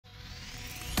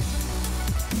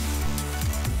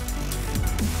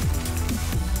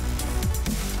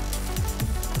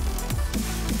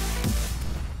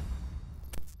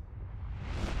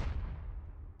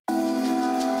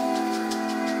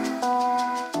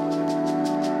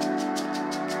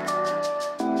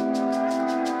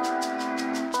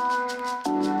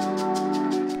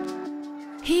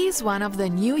Here's one of the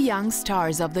new young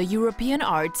stars of the European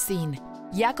art scene,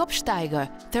 Jakob Steiger,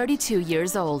 32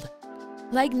 years old.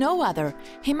 Like no other,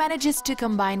 he manages to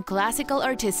combine classical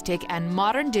artistic and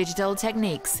modern digital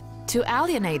techniques, to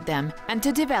alienate them and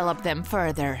to develop them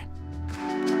further.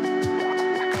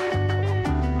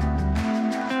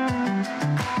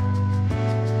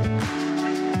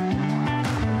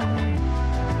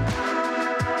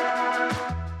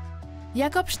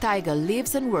 Jakob Steiger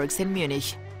lives and works in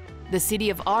Munich, the city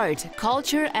of art,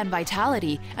 culture and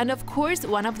vitality, and of course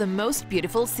one of the most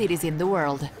beautiful cities in the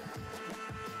world.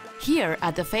 Here,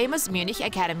 at the famous Munich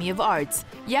Academy of Arts,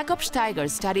 Jakob Steiger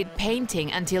studied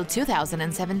painting until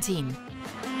 2017.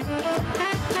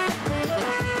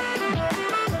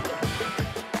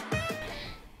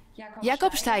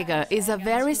 Jakob Steiger is a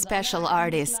very special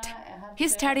artist. He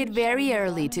started very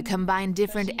early to combine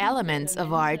different elements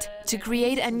of art to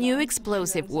create a new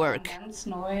explosive work.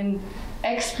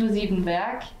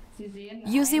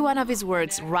 You see one of his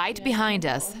works right behind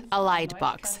us, a light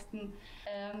box.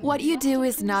 What you do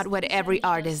is not what every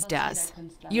artist does.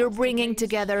 You're bringing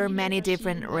together many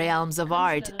different realms of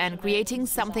art and creating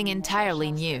something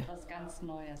entirely new.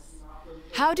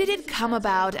 How did it come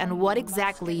about and what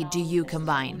exactly do you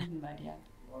combine?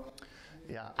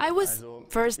 I was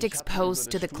first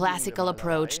exposed to the classical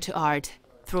approach to art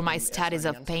through my studies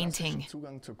of painting.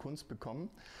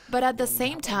 But at the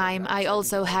same time, I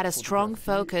also had a strong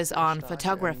focus on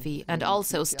photography and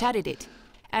also studied it.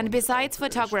 And besides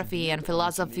photography and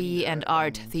philosophy and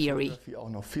art theory.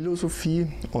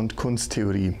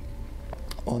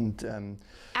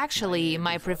 Actually,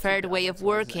 my preferred way of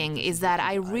working is that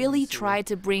I really try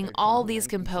to bring all these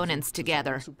components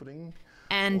together.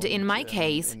 And in my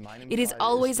case, it is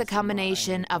always a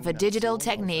combination of a digital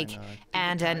technique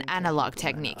and an analog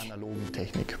technique.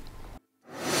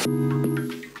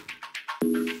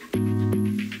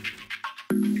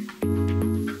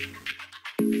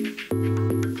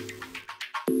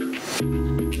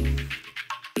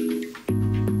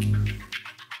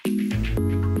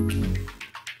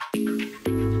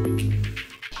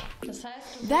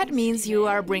 That means you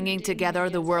are bringing together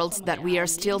the worlds that we are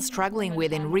still struggling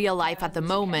with in real life at the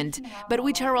moment, but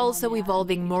which are also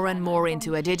evolving more and more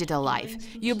into a digital life.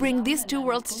 You bring these two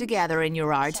worlds together in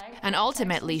your art and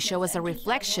ultimately show us a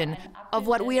reflection of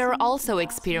what we are also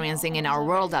experiencing in our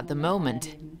world at the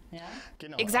moment.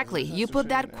 Exactly, you put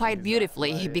that quite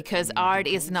beautifully, because art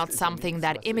is not something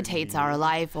that imitates our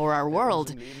life or our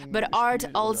world, but art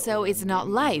also is not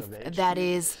life, that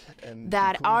is,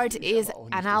 that art is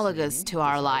analogous to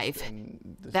our life.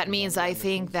 That means I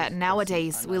think that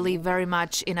nowadays we live very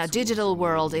much in a digital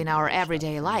world in our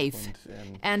everyday life,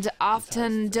 and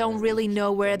often don't really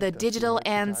know where the digital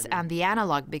ends and the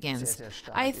analog begins.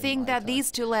 I think that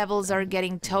these two levels are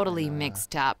getting totally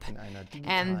mixed up,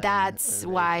 and that's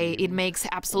why it makes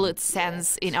absolute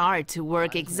sense in art to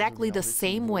work exactly the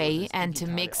same way and to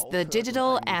mix the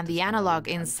digital and the analog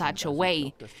in such a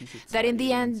way that in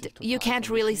the end you can't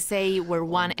really say where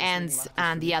one ends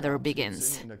and the other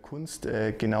begins.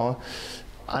 Genau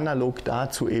analog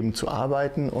dazu eben zu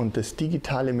arbeiten und das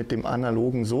Digitale mit dem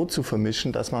Analogen so zu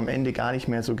vermischen, dass man am Ende gar nicht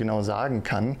mehr so genau sagen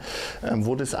kann,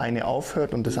 wo das eine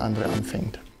aufhört und das andere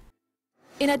anfängt.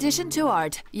 In addition to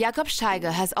art, Jakob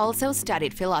Steiger has also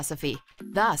studied philosophy.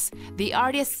 Thus, the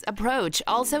artist's approach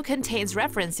also contains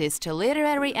references to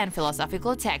literary and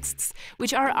philosophical texts,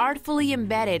 which are artfully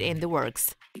embedded in the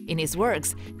works. In his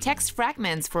works, text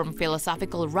fragments from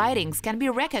philosophical writings can be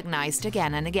recognized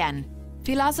again and again.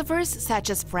 Philosophers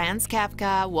such as Franz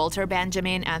Kafka, Walter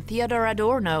Benjamin and Theodor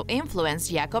Adorno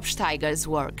influenced Jakob Steiger's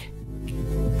work.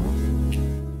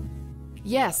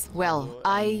 Yes, well,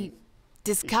 I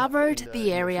discovered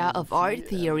the area of art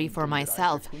theory for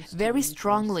myself very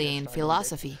strongly in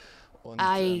philosophy.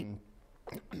 I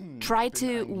try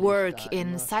to work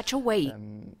in such a way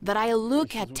that I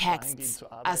look at texts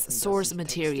as source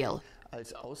material.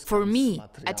 For me,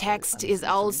 a text is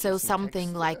also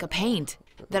something like a paint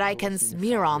that I can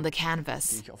smear on the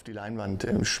canvas.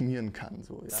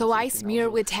 So I smear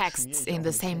with texts in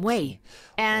the same way.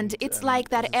 And it's like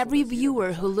that every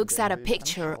viewer who looks at a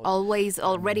picture always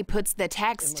already puts the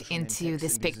text into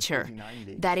this picture.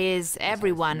 That is,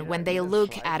 everyone, when they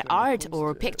look at art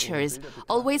or pictures,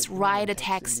 always write a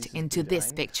text into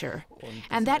this picture.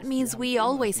 And that means we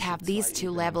always have these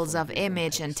two levels of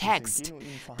image and text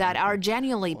that are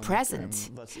genuinely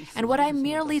present. And what I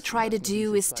merely try to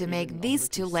do is to make these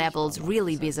two levels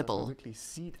really visible.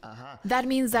 That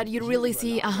means that you really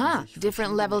see,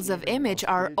 different levels of image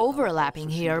are overlapping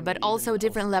here, but also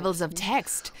different levels of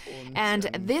text. And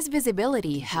this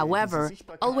visibility, however,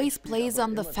 always plays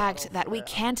on the fact that we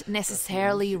can't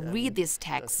necessarily read this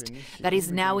text that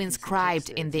is now inscribed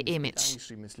in the image.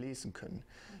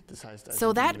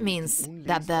 So that means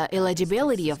that the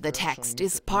illegibility of the text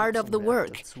is part of the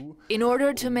work, in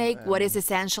order to make what is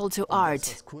essential to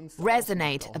art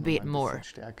resonate a bit more.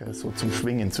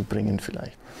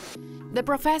 The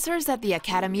professors at the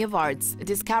Academy of Arts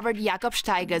discovered Jakob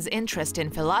Steiger's interest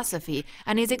in philosophy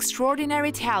and his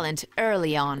extraordinary talent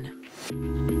early on.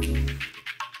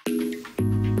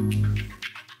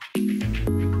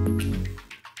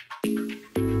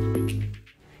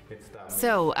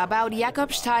 So, about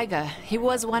Jakob Steiger, he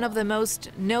was one of the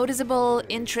most noticeable,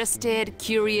 interested,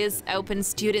 curious, open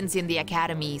students in the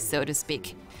academy, so to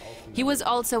speak. He was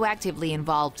also actively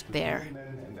involved there.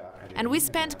 And we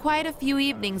spent quite a few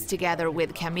evenings together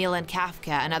with Camille and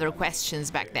Kafka and other questions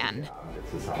back then.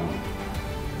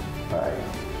 Bei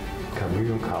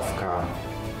Camille und Kafka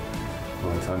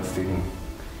und sonstigen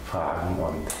Fragen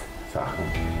und Sachen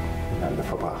miteinander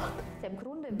verbracht.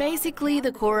 Basically,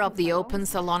 the core of the Open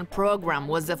Salon program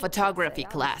was the photography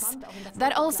class.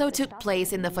 That also took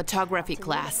place in the photography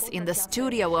class, in the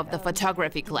studio of the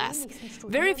photography class.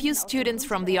 Very few students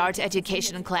from the art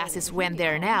education classes went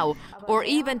there now, or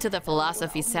even to the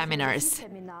philosophy seminars.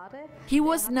 He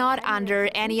was not under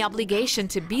any obligation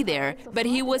to be there, but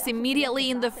he was immediately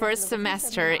in the first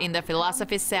semester in the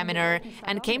philosophy seminar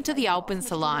and came to the Open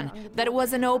Salon. That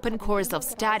was an open course of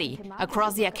study,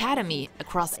 across the academy,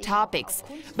 across topics,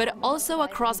 but also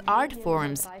across art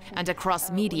forms and across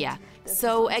media.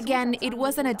 So again, it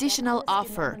was an additional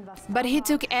offer. But he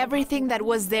took everything that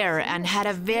was there and had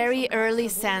a very early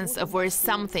sense of where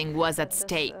something was at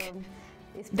stake.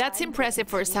 That's impressive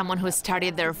for someone who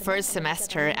started their first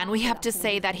semester, and we have to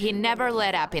say that he never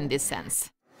let up in this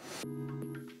sense.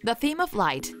 The theme of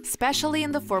light, especially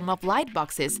in the form of light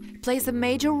boxes, plays a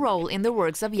major role in the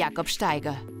works of Jakob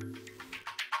Steiger.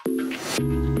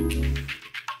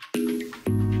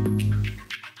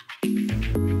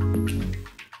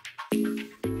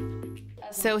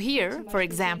 So here, for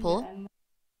example,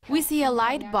 we see a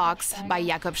light box by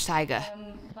Jakob Steiger.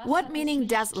 What meaning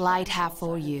does light have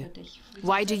for you?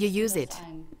 Why do you use it?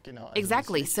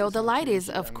 Exactly, so the light is,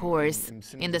 of course,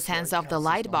 in the sense of the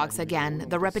light box again,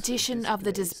 the repetition of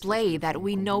the display that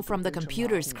we know from the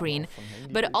computer screen,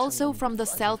 but also from the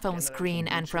cell phone screen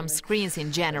and from screens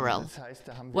in general.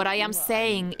 What I am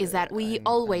saying is that we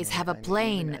always have a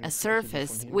plane, a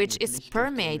surface, which is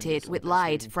permeated with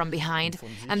light from behind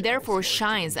and therefore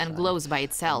shines and glows by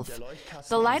itself.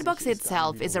 The light box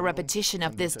itself is a repetition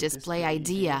of this display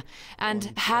idea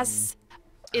and has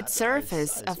its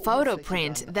surface a photo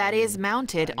print that is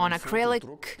mounted on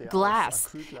acrylic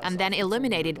glass and then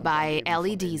illuminated by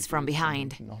LEDs from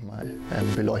behind.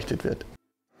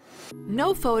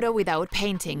 No photo without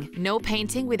painting, no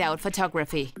painting without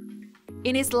photography.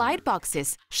 In his light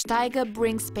boxes, Steiger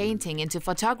brings painting into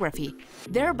photography,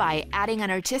 thereby adding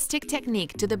an artistic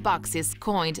technique to the boxes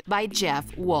coined by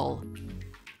Jeff Wall.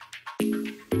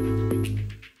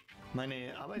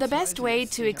 The best way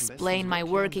to explain my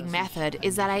working method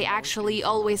is that I actually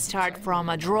always start from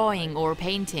a drawing or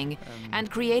painting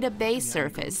and create a base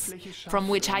surface from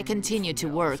which I continue to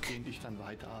work.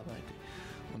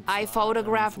 I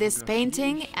photograph this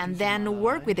painting and then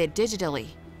work with it digitally.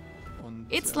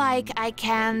 It's like I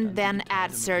can then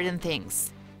add certain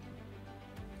things.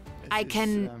 I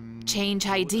can change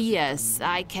ideas,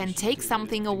 I can take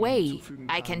something away,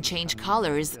 I can change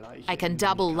colors, I can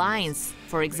double lines,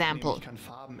 for example.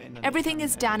 Everything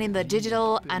is done in the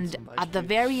digital, and at the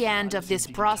very end of this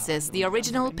process, the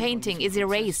original painting is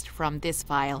erased from this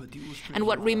file, and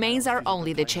what remains are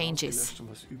only the changes.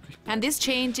 And these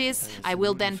changes I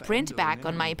will then print back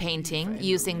on my painting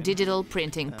using digital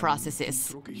printing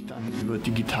processes.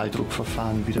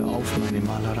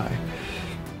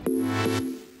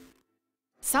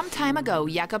 Some time ago,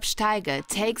 Jakob Steiger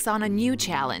takes on a new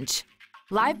challenge: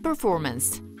 live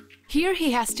performance. Here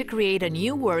he has to create a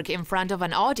new work in front of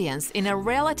an audience in a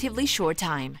relatively short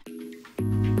time.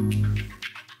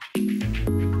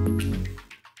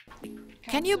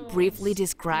 Can you briefly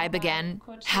describe again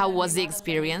how was the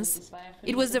experience?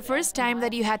 It was the first time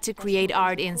that you had to create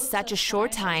art in such a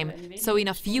short time, so in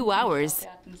a few hours.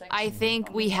 I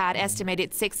think we had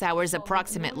estimated 6 hours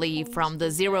approximately from the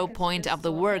 0 point of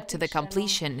the work to the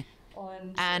completion.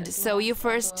 And so you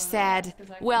first said,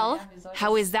 well,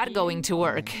 how is that going to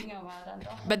work?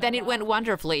 But then it went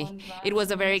wonderfully. It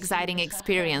was a very exciting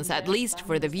experience, at least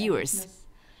for the viewers.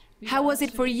 How was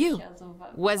it for you?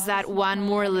 Was that one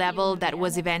more level that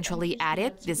was eventually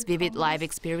added, this vivid live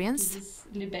experience?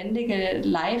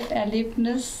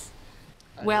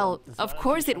 Well, of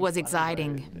course it was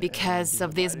exciting, because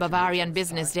of this Bavarian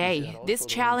Business Day. This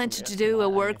challenge to do a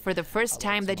work for the first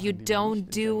time that you don't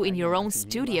do in your own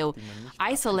studio,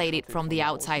 isolated from the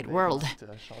outside world.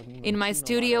 In my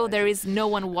studio, there is no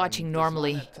one watching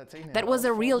normally. That was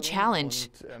a real challenge.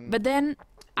 But then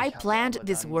I planned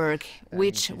this work,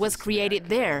 which was created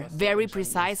there, very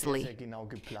precisely.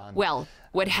 Well,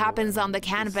 what happens on the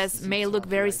canvas may look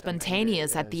very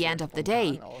spontaneous at the end of the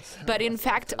day, but in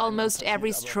fact almost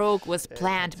every stroke was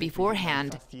planned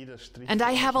beforehand. And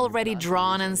I have already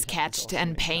drawn and sketched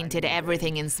and painted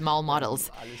everything in small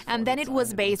models. And then it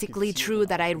was basically true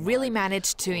that I really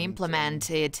managed to implement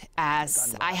it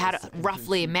as I had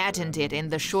roughly imagined it in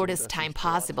the shortest time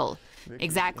possible.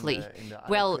 Exactly.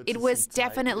 Well, it was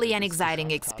definitely an exciting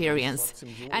experience,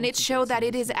 and it showed that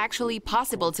it is actually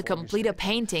possible to complete a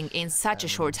painting in such a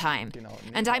short time.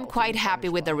 And I'm quite happy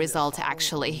with the result,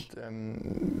 actually.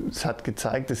 Es hat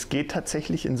gezeigt, es geht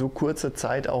tatsächlich in so kurzer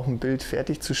Zeit auch ein Bild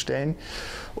fertigzustellen,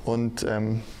 und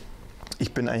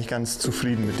ich bin eigentlich ganz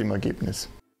zufrieden mit dem Ergebnis.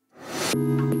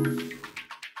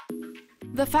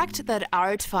 The fact that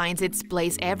art finds its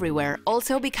place everywhere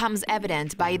also becomes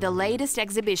evident by the latest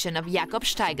exhibition of Jakob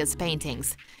Steiger's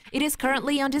paintings. It is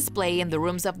currently on display in the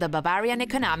rooms of the Bavarian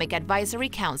Economic Advisory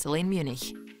Council in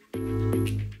Munich.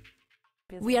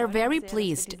 We are very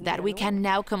pleased that we can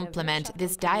now complement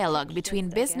this dialogue between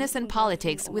business and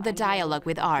politics with a dialogue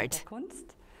with art.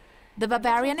 The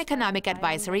Bavarian Economic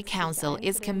Advisory Council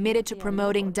is committed to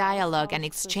promoting dialogue and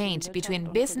exchange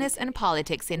between business and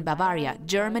politics in Bavaria,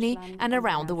 Germany, and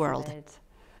around the world.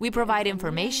 We provide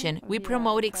information, we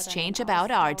promote exchange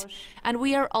about art, and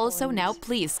we are also now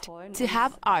pleased to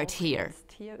have art here.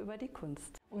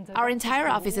 Our entire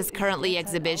office is currently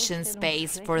exhibition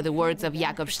space for the works of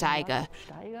Jakob Steiger.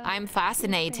 I'm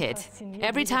fascinated.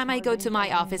 Every time I go to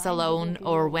my office alone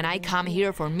or when I come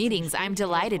here for meetings, I'm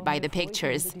delighted by the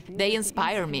pictures. They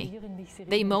inspire me.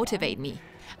 They motivate me.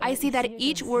 I see that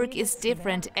each work is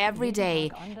different every day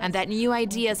and that new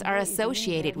ideas are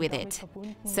associated with it.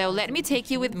 So let me take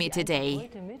you with me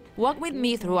today. Walk with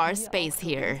me through our space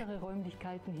here.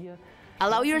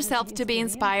 Allow yourself to be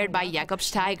inspired by Jakob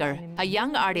Steiger, a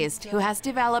young artist who has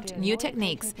developed new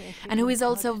techniques and who is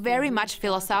also very much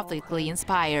philosophically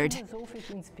inspired.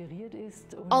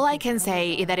 All I can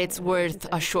say is that it's worth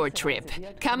a short trip.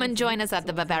 Come and join us at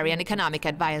the Bavarian Economic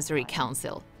Advisory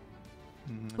Council.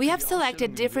 We have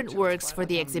selected different works for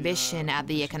the exhibition at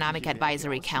the Economic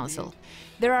Advisory Council.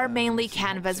 There are mainly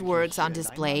canvas works on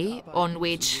display, on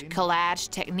which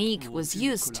collage technique was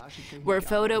used, where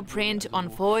photo print on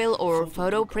foil or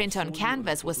photo print on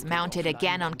canvas was mounted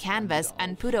again on canvas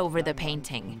and put over the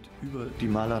painting.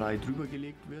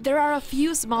 There are a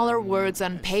few smaller works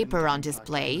on paper on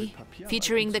display,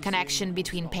 featuring the connection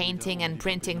between painting and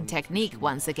printing technique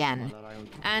once again.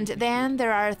 And then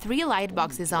there are 3 light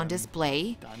boxes on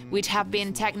display, which have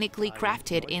been technically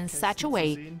crafted in such a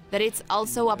way that it's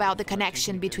also about the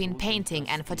connection between painting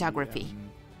and photography.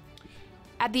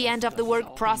 At the end of the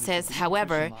work process,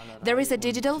 however, there is a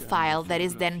digital file that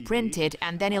is then printed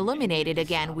and then illuminated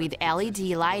again with LED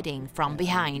lighting from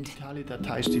behind.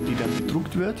 Datei steht, die dann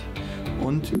gedruckt wird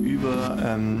und über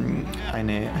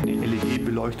eine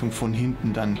LED-Beleuchtung von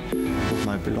hinten dann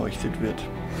nochmal beleuchtet wird.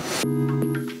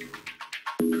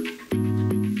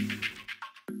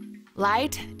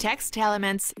 Light, text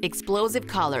elements, explosive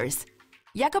colors.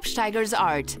 Jakob Steiger's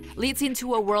art leads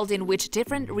into a world in which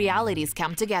different realities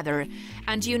come together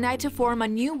and unite to form a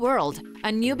new world,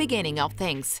 a new beginning of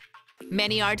things.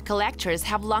 Many art collectors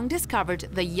have long discovered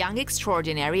the young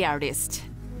extraordinary artist.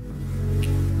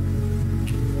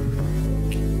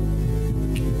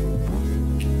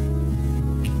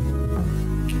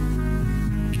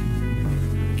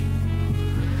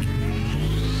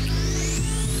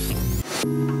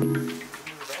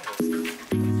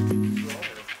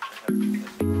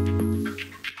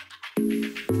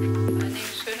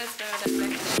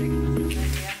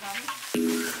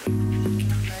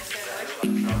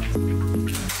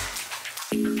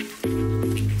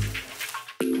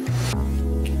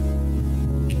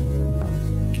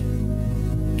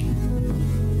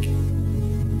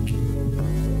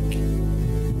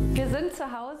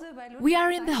 We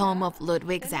are in the home of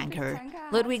Ludwig Zanker.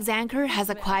 Ludwig Zanker has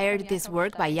acquired this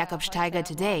work by Jakob Steiger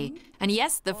today. And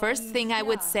yes, the first thing I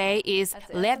would say is,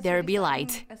 let there be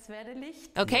light.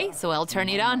 Okay, so I'll turn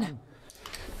it on.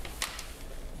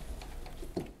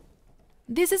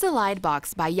 This is a light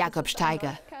box by Jakob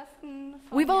Steiger.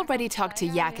 We've already talked to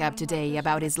Jakob today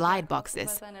about his light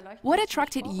boxes. What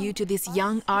attracted you to this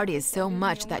young artist so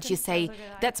much that you say,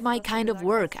 that's my kind of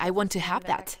work, I want to have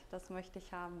that?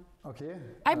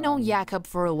 I've known Jakob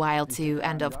for a while too,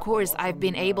 and of course I've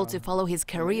been able to follow his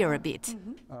career a bit.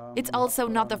 It's also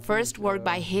not the first work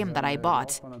by him that I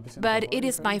bought, but it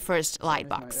is my first light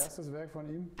box.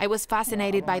 I was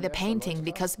fascinated by the painting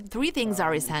because three things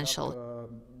are essential.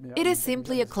 It is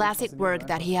simply a classic work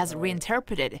that he has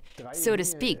reinterpreted, so to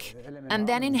speak, and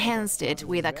then enhanced it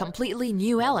with a completely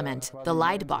new element, the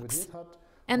light box.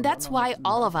 And that's why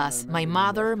all of us, my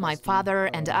mother, my father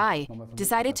and I,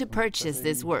 decided to purchase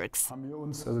these works.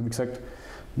 Also wie gesagt,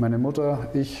 meine Mutter,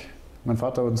 ich, mein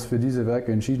Vater uns für diese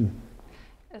Werke entschieden.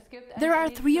 There are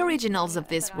three originals of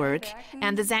this work,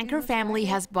 and the Zanker family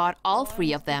has bought all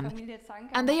three of them.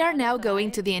 And they are now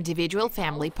going to the individual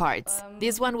family parts.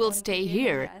 This one will stay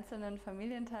here.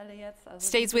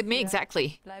 Stays with me,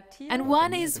 exactly. And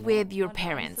one is with your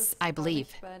parents, I believe.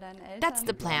 That's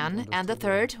the plan, and the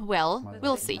third, well,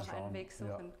 we'll see.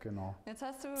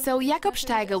 So Jakob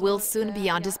Steiger will soon be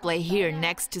on display here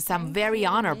next to some very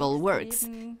honorable works.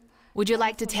 Would you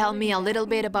like to tell me a little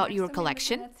bit about your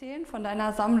collection?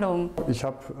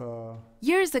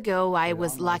 Years ago, I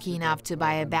was lucky enough to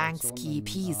buy a Banksy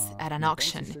piece at an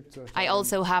auction. I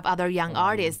also have other young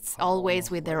artists,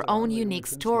 always with their own unique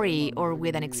story or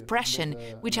with an expression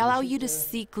which allow you to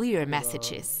see clear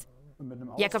messages.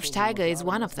 Jakob Steiger is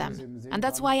one of them, and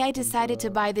that's why I decided to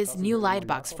buy this new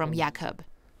lightbox from Jakob.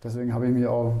 Deswegen habe ich mich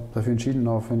auch dafür entschieden,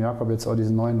 auch für Jakob jetzt auch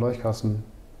diesen neuen Leuchtkasten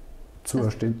zu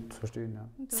verstehen.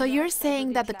 So you're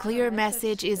saying that the clear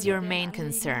message is your main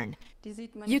concern.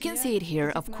 You can see it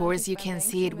here, of course you can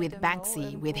see it with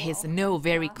Banksy, with his no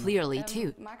very clearly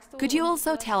too. Could you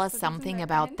also tell us something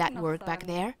about that work back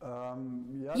there?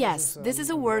 Yes, this is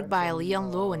a work by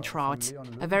Leon Lowentraut,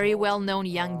 a very well-known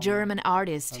young German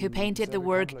artist who painted the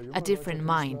work A Different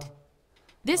Mind.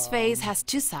 This face has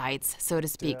two sides, so to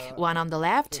speak, one on the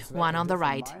left, one on the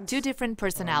right, two different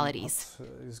personalities.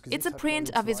 It's a print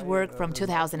of his work from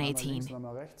 2018.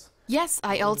 Yes,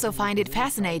 I also find it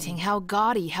fascinating how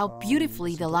gaudy, how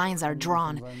beautifully the lines are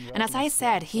drawn. And as I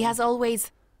said, he has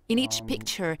always... In each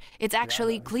picture, it's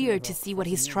actually clear to see what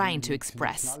he's trying to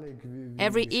express.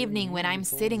 Every evening when I'm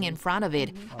sitting in front of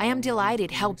it, I am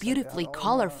delighted how beautifully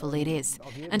colorful it is,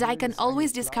 and I can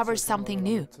always discover something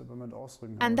new.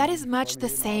 And that is much the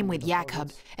same with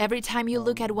Jakob. Every time you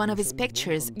look at one of his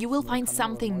pictures, you will find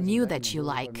something new that you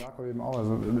like.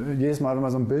 Jedes Mal, wenn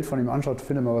man so ein Bild von ihm anschaut,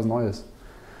 findet man was Neues,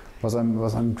 was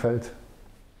einem gefällt.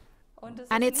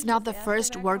 And it's not the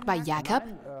first work by Jakob?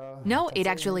 No, it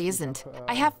actually isn't.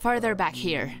 I have further back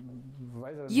here.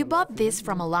 You bought this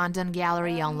from a London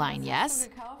gallery online, yes?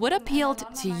 What appealed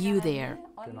to you there?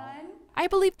 I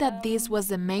believe that this was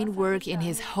the main work in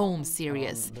his Home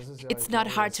series. It's not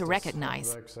hard to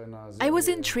recognize. I was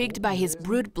intrigued by his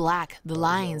brute black, the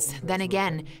lines, then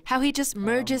again, how he just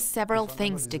merges several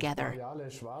things together.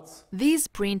 These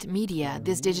print media,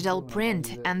 this digital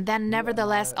print, and then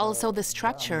nevertheless also the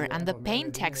structure and the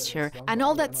paint texture and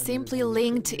all that simply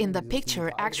linked in the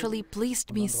picture actually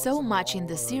pleased me so much in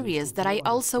the series that I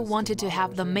also wanted to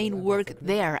have the main work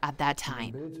there at that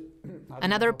time.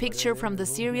 Another picture from the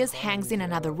series hangs in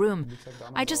another room.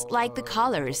 I just like the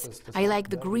colors. I like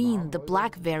the green, the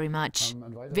black very much.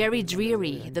 Very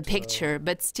dreary, the picture,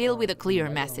 but still with a clear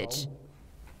message.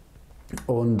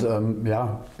 Und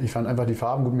ja, ich fand einfach die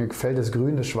Farben gut. Mir gefällt das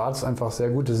Grün, das Schwarz einfach sehr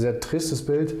gut. Das ist ein sehr tristes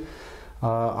Bild,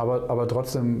 aber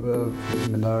trotzdem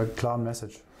mit einer klaren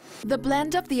Message. The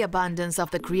blend of the abundance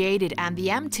of the created and the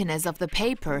emptiness of the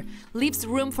paper leaves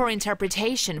room for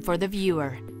interpretation for the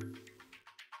viewer.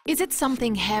 Is it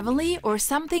something heavenly or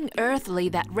something earthly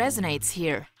that resonates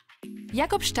here?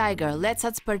 Jakob Steiger lets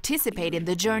us participate in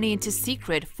the journey into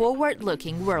secret,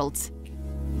 forward-looking worlds.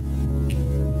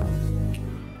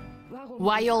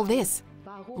 Why all this?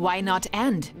 Why not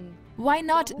end? Why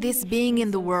not this being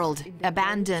in the world,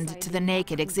 abandoned to the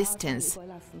naked existence?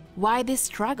 Why this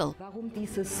struggle?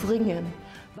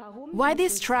 Why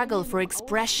this struggle for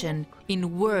expression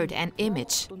in word and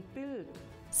image?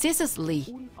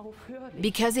 Ceaselessly.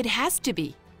 Because it has to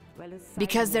be.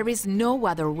 Because there is no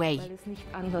other way.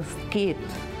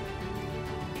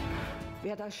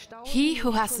 He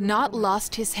who has not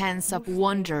lost his sense of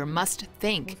wonder must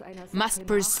think, must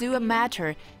pursue a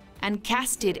matter and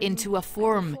cast it into a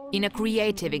form in a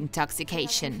creative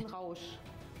intoxication.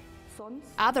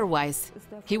 Otherwise,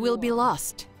 he will be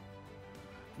lost.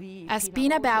 As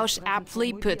Pina Bausch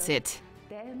aptly puts it,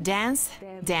 dance,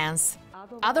 dance,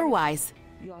 otherwise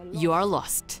you are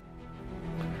lost.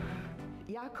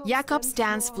 Jakob's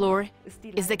dance floor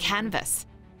is the canvas.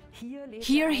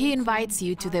 Here he invites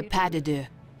you to the pas de deux.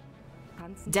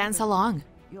 Dance along.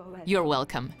 You're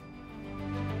welcome.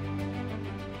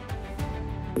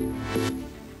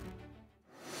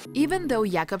 Even though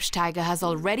Jakob Steiger has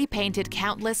already painted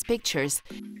countless pictures,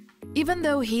 even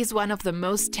though he's one of the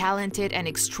most talented and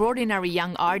extraordinary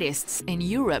young artists in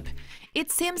Europe,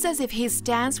 it seems as if his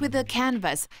dance with the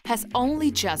canvas has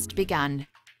only just begun.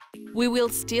 We will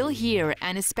still hear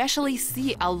and especially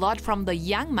see a lot from the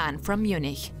young man from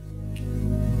Munich.